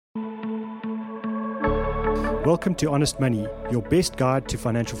Welcome to Honest Money, your best guide to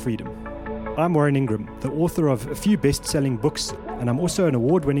financial freedom. I'm Warren Ingram, the author of a few best-selling books, and I'm also an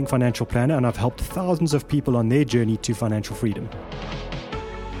award-winning financial planner, and I've helped thousands of people on their journey to financial freedom.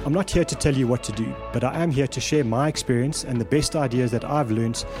 I'm not here to tell you what to do, but I am here to share my experience and the best ideas that I've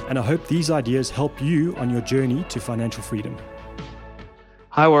learned, and I hope these ideas help you on your journey to financial freedom.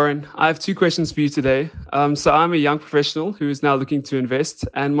 Hi, Warren. I have two questions for you today. So I'm a young professional who is now looking to invest.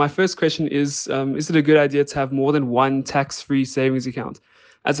 And my first question is it a good idea to have more than one tax-free savings account,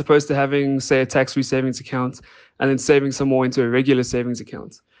 as opposed to having, say, a tax-free savings account and then saving some more into a regular savings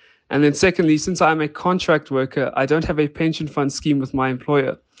account? And then secondly, since I'm a contract worker, I don't have a pension fund scheme with my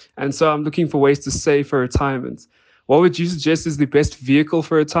employer. And so I'm looking for ways to save for retirement. What would you suggest is the best vehicle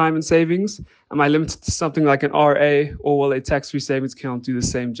for retirement savings? Am I limited to something like an RA, or will a tax-free savings account do the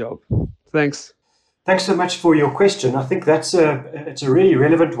same job? Thanks. Thanks so much for your question. I think it's a really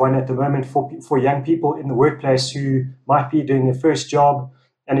relevant one at the moment for young people in the workplace who might be doing their first job,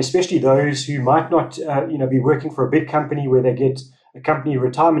 and especially those who might not be working for a big company where they get a company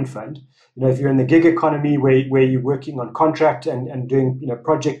retirement fund. If you're in the gig economy where you're working on contract and doing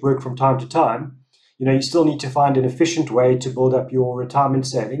project work from time to time, you still need to find an efficient way to build up your retirement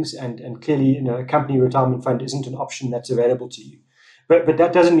savings, and clearly, a company retirement fund isn't an option that's available to you. But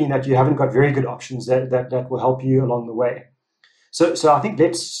that doesn't mean that you haven't got very good options that will help you along the way. So I think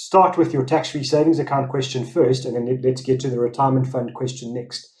let's start with your tax-free savings account question first, and then let's get to the retirement fund question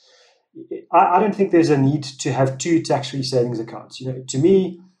next. I don't think there's a need to have two tax-free savings accounts. To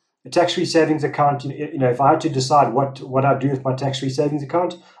me, a tax-free savings account, if I had to decide what I'd do with my tax-free savings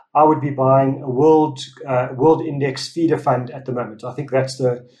account, I would be buying a world index feeder fund at the moment. I think that's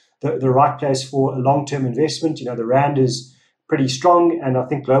the right place for a long-term investment. The rand is pretty strong, and I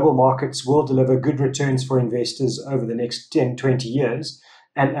think global markets will deliver good returns for investors over the next 10, 20 years.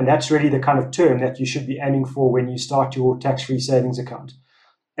 And that's really the kind of term that you should be aiming for when you start your tax-free savings account.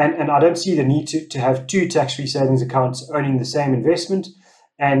 And I don't see the need to have two tax-free savings accounts owning the same investment.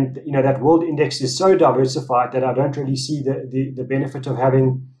 And that world index is so diversified that I don't really see the benefit of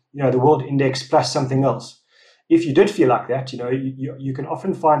having the world index plus something else. If you did feel like that, you can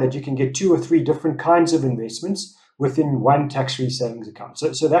often find that you can get 2 or 3 different kinds of investments within one tax-free savings account.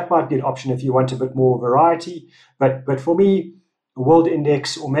 So that might be an option if you want a bit more variety. But for me, a world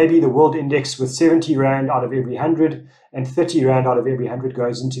index, or maybe the world index with 70 Rand out of every 100 and 30 Rand out of every 100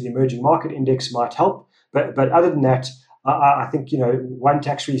 goes into the emerging market index might help. But other than that, I think one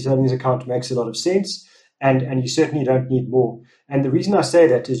tax-free savings account makes a lot of sense. And you certainly don't need more. And the reason I say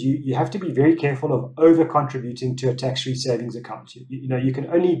that is you have to be very careful of over-contributing to a tax-free savings account. You can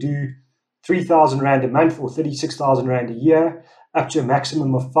only do 3,000 Rand a month or 36,000 Rand a year, up to a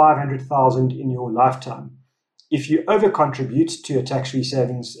maximum of 500,000 in your lifetime. If you over-contribute to a tax-free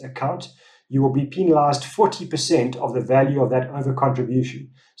savings account, you will be penalized 40% of the value of that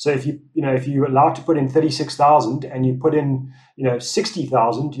over-contribution. So if you're allowed to put in 36,000 and you put in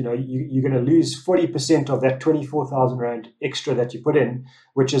 60,000, you're going to lose 40% of that 24,000 Rand extra that you put in,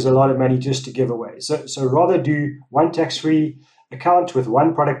 which is a lot of money just to give away. So rather do one tax-free account with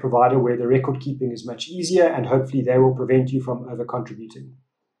one product provider where the record keeping is much easier, and hopefully they will prevent you from over-contributing.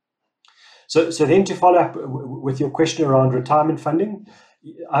 So then to follow up with your question around retirement funding,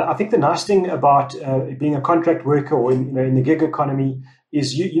 I think the nice thing about being a contract worker or in the gig economy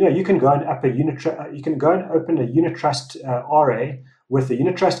is you can go and open a unit trust RA with a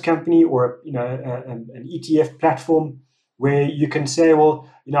unit trust company or an ETF platform where you can say, well,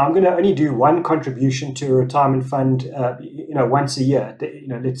 I'm going to only do one contribution to a retirement fund once a year,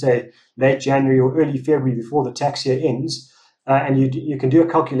 let's say late January or early February before the tax year ends, and you can do a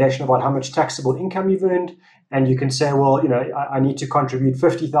calculation about how much taxable income you've earned. And you can say, well, I need to contribute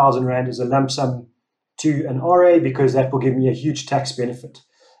 50,000 Rand as a lump sum to an RA because that will give me a huge tax benefit.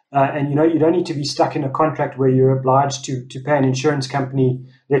 And you don't need to be stuck in a contract where you're obliged to pay an insurance company,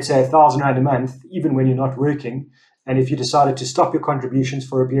 let's say 1,000 Rand a month, even when you're not working. And if you decided to stop your contributions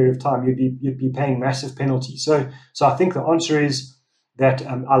for a period of time, you'd be paying massive penalties. So I think the answer is that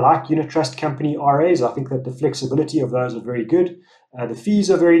I like unit trust company RAs. I think that the flexibility of those are very good. The fees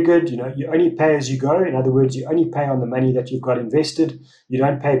are very good. You only pay as you go. In other words, you only pay on the money that you've got invested. You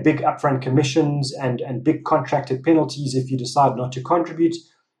don't pay big upfront commissions and big contracted penalties if you decide not to contribute.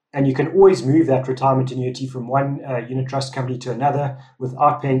 And you can always move that retirement annuity from one unit trust company to another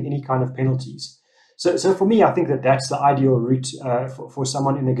without paying any kind of penalties. So for me, I think that's the ideal route for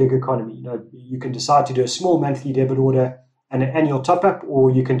someone in the gig economy. You can decide to do a small monthly debit order and an annual top-up,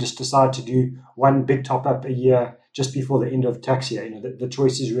 or you can just decide to do one big top-up a year just before the end of tax year. The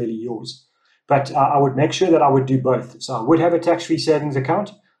choice is really yours. But I would make sure that I would do both. So I would have a tax-free savings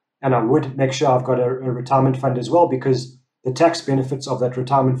account, and I would make sure I've got a retirement fund as well, because the tax benefits of that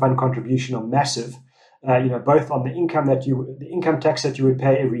retirement fund contribution are massive. Both on the income tax that you would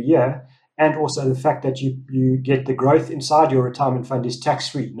pay every year, and also the fact that you get the growth inside your retirement fund is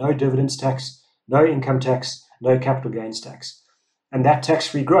tax-free. No dividends tax, no income tax, no capital gains tax. And that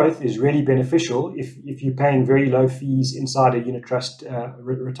tax-free growth is really beneficial if you're paying very low fees inside a unit trust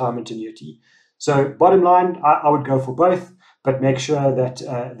retirement annuity. So bottom line, I would go for both, but make sure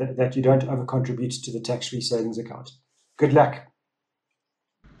that you don't over-contribute to the tax-free savings account. Good luck.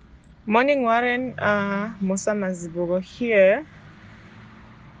 Morning, Warren. Musa Mazibugo here.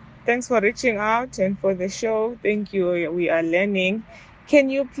 Thanks for reaching out and for the show. Thank you. We are learning. Can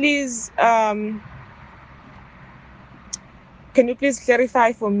you please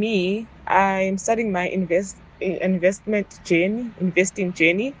clarify for me? I'm starting my investing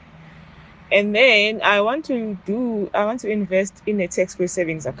journey, and then I want to invest in a tax-free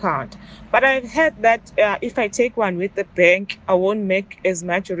savings account. But I've heard that if I take one with the bank, I won't make as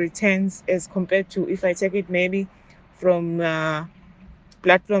much returns as compared to if I take it maybe from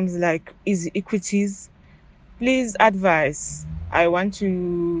platforms like Easy Equities. Please advise. I want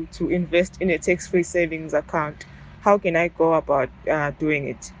to invest in a tax-free savings account. How can I go about doing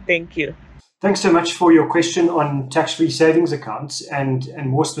it? Thank you. Thanks so much for your question on tax-free savings accounts, and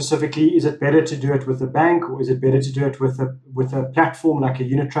more specifically, is it better to do it with a bank, or is it better to do it with a platform like a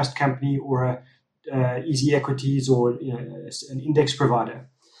unit trust company or a Easy Equities, or an index provider?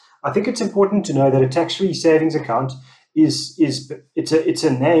 I think it's important to know that a tax-free savings account it's a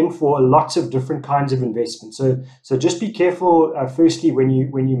name for lots of different kinds of investment. So just be careful. Firstly, when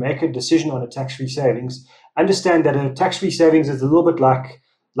you make a decision on a tax-free savings, understand that a tax-free savings is a little bit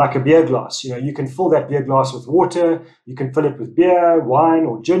like a beer glass. You can fill that beer glass with water, you can fill it with beer, wine,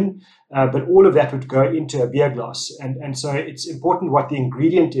 or gin, but all of that would go into a beer glass. And so it's important what the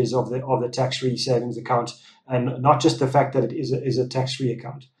ingredient is of the tax-free savings account, and not just the fact that it is a tax-free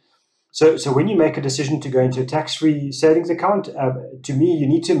account. So when you make a decision to go into a tax-free savings account, to me, you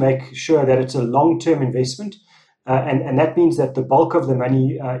need to make sure that it's a long-term investment. And that means that the bulk of the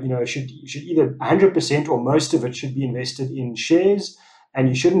money, should either 100% or most of it should be invested in shares. And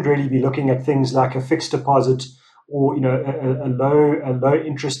you shouldn't really be looking at things like a fixed deposit or a low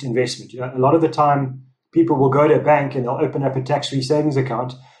interest investment. A lot of the time, people will go to a bank and they'll open up a tax-free savings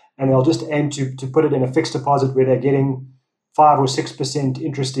account, and they'll just aim to put it in a fixed deposit where they're getting 5 or 6%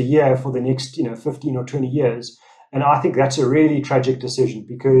 interest a year for the next 15 or 20 years. And I think that's a really tragic decision,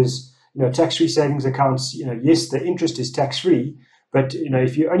 because tax-free savings accounts, yes, the interest is tax-free, but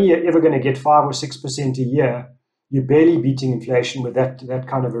if you're only ever going to get 5 or 6% a year, you're barely beating inflation with that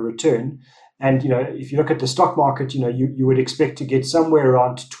kind of a return. And if you look at the stock market, you would expect to get somewhere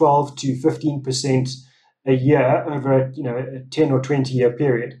around 12 to 15% a year over a 10 or 20 year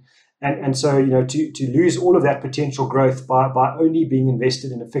period. And so to lose all of that potential growth by only being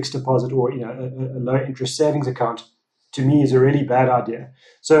invested in a fixed deposit or a low interest savings account, to me, is a really bad idea.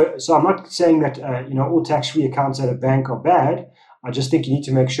 So I'm not saying that all tax-free accounts at a bank are bad. I just think you need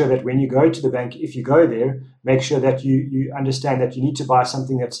to make sure that when you go to the bank, if you go there, make sure that you understand that you need to buy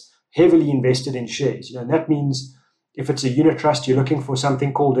something that's heavily invested in shares. And that means if it's a unit trust, you're looking for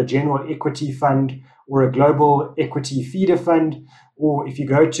something called a general equity fund or a global equity feeder fund. Or if you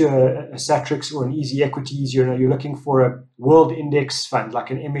go to a Satrix or an Easy Equities, you're looking for a world index fund,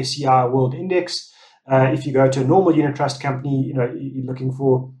 like an MSCI World Index. If you go to a normal unit trust company, you're looking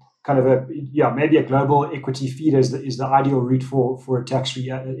for kind of maybe a global equity feeder is the ideal route for a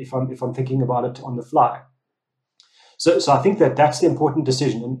tax-free, if I'm thinking about it on the fly. So I think that's the important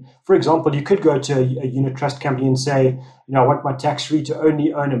decision. And for example, you could go to a unit trust company and say, I want my tax-free to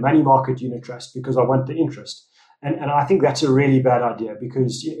only own a money market unit trust because I want the interest. And I think that's a really bad idea,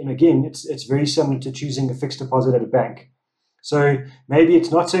 because, again, it's very similar to choosing a fixed deposit at a bank. So maybe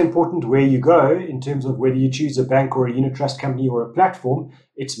it's not so important where you go in terms of whether you choose a bank or a unit trust company or a platform.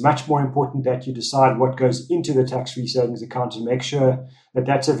 It's much more important that you decide what goes into the tax-free savings account and make sure that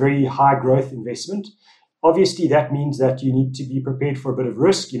that's a very high growth investment. Obviously, that means that you need to be prepared for a bit of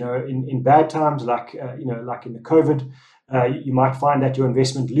risk. In bad times, like in the COVID, you might find that your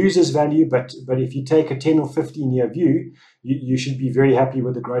investment loses value. But if you take a 10 or 15 year view, you should be very happy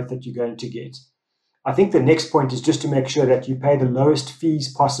with the growth that you're going to get. I think the next point is just to make sure that you pay the lowest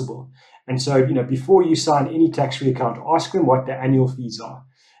fees possible. And so, before you sign any tax-free account, ask them what the annual fees are.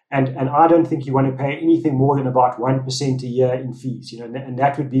 And I don't think you want to pay anything more than about 1% a year in fees. And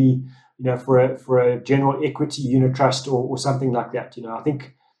that would be, for a general equity unit trust or something like that. I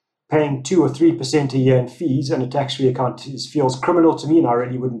think paying 2 or 3% a year in fees on a tax-free account feels criminal to me, and I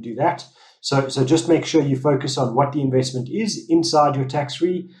really wouldn't do that. So just make sure you focus on what the investment is inside your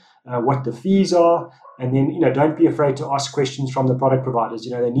tax-free. what the fees are, and then, don't be afraid to ask questions from the product providers.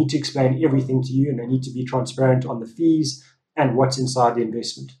 They need to explain everything to you, and they need to be transparent on the fees and what's inside the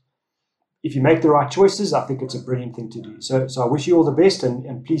investment. If you make the right choices, I think it's a brilliant thing to do. So I wish you all the best,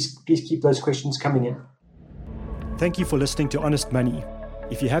 and please keep those questions coming in. Thank you for listening to Honest Money.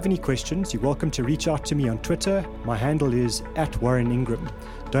 If you have any questions, you're welcome to reach out to me on Twitter. My handle is @WarrenIngram.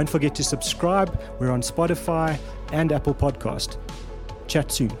 Don't forget to subscribe. We're on Spotify and Apple Podcast.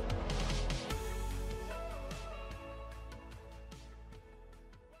 Chat soon.